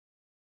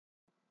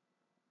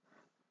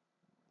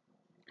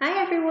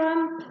Hi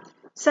everyone!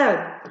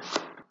 So,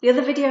 the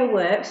other video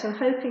worked, so I'm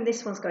hoping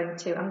this one's going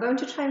to. I'm going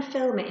to try and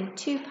film it in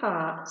two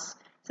parts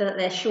so that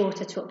they're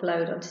shorter to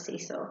upload onto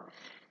Seesaw.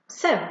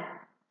 So,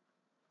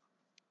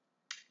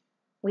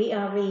 we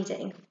are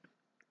reading.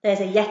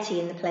 There's a Yeti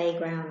in the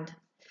playground,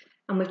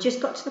 and we've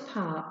just got to the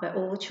part where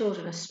all the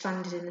children are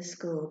stranded in the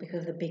school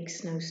because of the big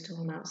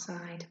snowstorm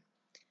outside.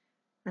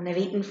 And they've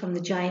eaten from the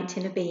giant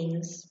tin of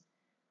beans,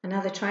 and now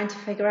they're trying to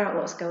figure out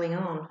what's going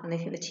on, and they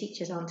think the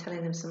teachers aren't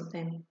telling them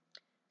something.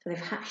 So they've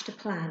hatched a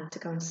plan to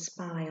go and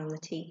spy on the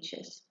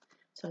teachers.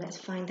 So let's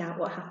find out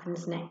what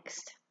happens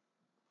next.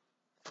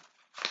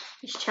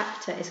 This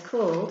chapter is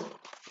called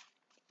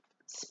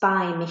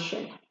Spy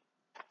Mission.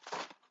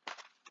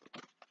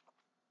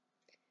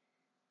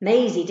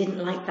 Maisie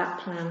didn't like that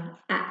plan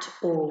at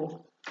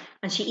all,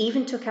 and she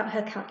even took out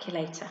her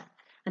calculator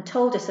and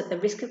told us that the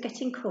risk of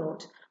getting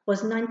caught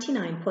was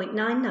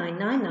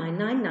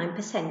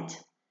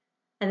 99.999999%.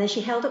 And then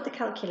she held up the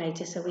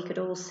calculator so we could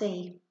all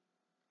see.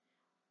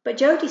 But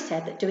Jodie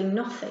said that doing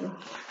nothing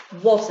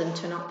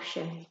wasn't an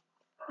option,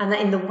 and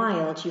that in the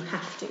wild you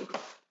have to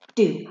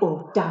do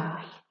or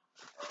die.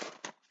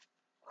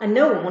 And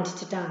no one wanted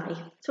to die,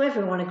 so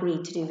everyone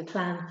agreed to do the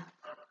plan.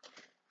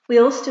 We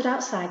all stood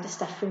outside the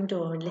staff room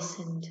door and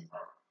listened.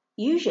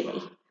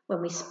 Usually,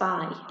 when we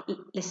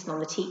listen on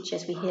the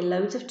teachers, we hear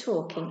loads of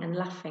talking and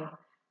laughing,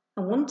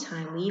 and one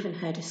time we even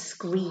heard a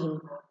scream.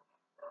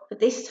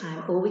 But this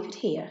time all we could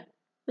hear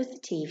was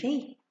the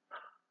TV.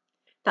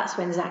 That's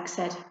when Zach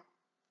said,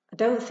 "I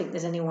don't think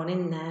there's anyone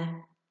in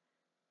there."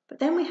 But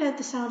then we heard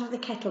the sound of the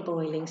kettle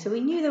boiling, so we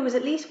knew there was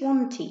at least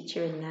one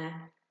teacher in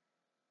there.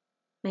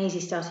 Maisie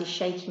started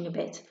shaking a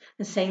bit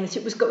and saying that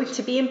it was going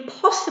to be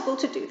impossible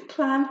to do the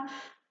plan.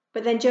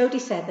 But then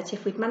Jodie said that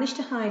if we'd managed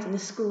to hide in the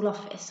school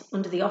office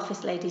under the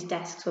office ladies'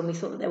 desks when we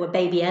thought that there were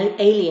baby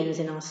aliens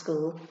in our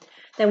school,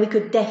 then we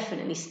could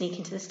definitely sneak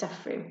into the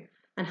staff room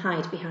and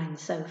hide behind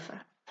the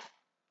sofa.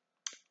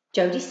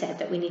 Jodie said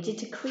that we needed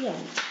to create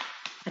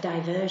a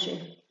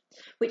diversion,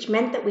 which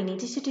meant that we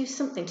needed to do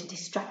something to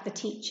distract the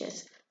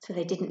teachers so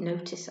they didn't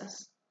notice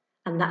us.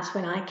 And that's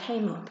when I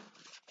came up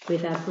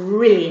with a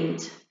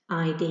brilliant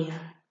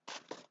idea.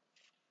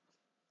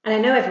 And I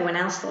know everyone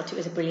else thought it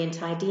was a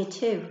brilliant idea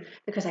too,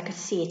 because I could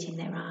see it in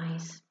their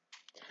eyes.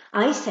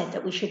 I said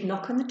that we should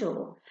knock on the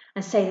door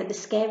and say that the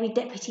scary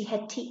deputy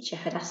head teacher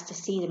had asked to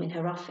see them in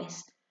her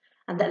office,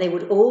 and that they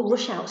would all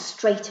rush out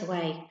straight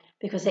away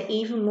because they're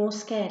even more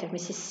scared of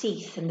Mrs.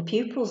 Seath than the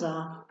pupils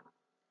are.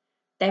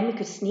 Then we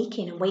could sneak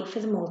in and wait for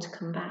them all to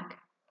come back.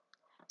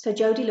 So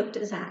Jodie looked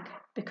at Zach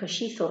because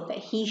she thought that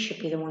he should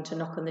be the one to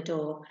knock on the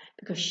door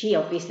because she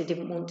obviously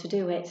didn't want to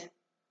do it.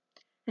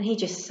 And he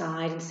just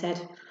sighed and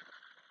said,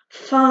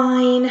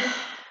 "Fine,"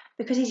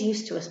 because he's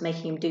used to us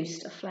making him do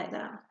stuff like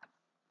that.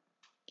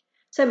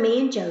 So me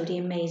and Jodie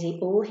and Maisie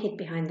all hid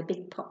behind the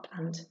big pot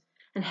plant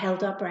and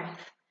held our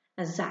breath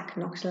as Zach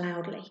knocked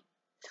loudly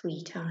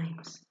 3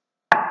 times.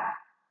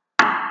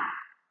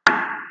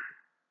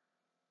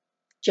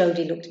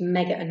 Jodie looked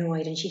mega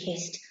annoyed and she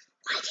hissed,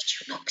 "Why did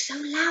you knock so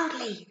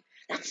loudly?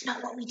 That's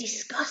not what we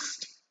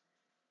discussed."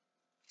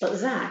 But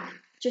Zach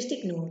just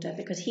ignored her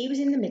because he was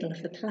in the middle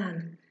of the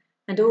plan,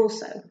 and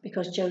also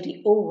because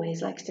Jodie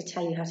always likes to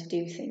tell you how to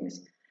do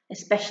things,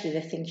 especially the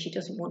things she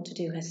doesn't want to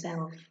do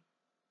herself.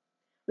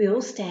 We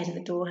all stared at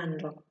the door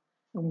handle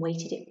and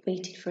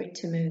waited for it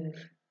to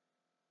move.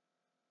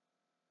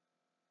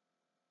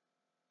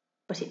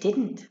 But it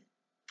didn't.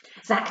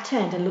 Zach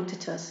turned and looked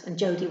at us and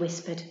Jodie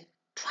whispered,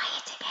 "Try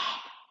it again."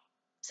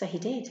 So he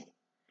did,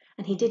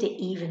 and he did it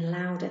even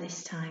louder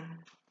this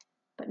time.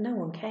 But no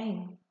one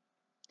came.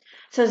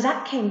 So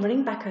Zach came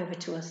running back over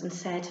to us and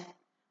said,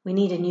 "We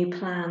need a new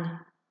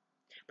plan."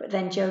 But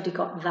then Jodie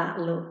got that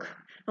look,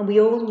 and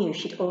we all knew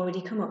she'd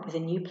already come up with a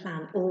new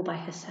plan all by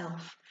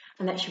herself,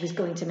 and that she was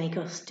going to make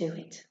us do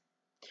it.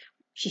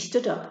 She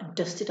stood up and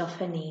dusted off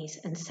her knees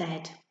and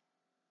said,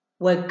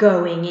 "We're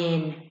going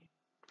in."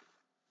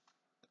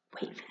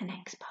 Wait for the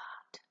next part.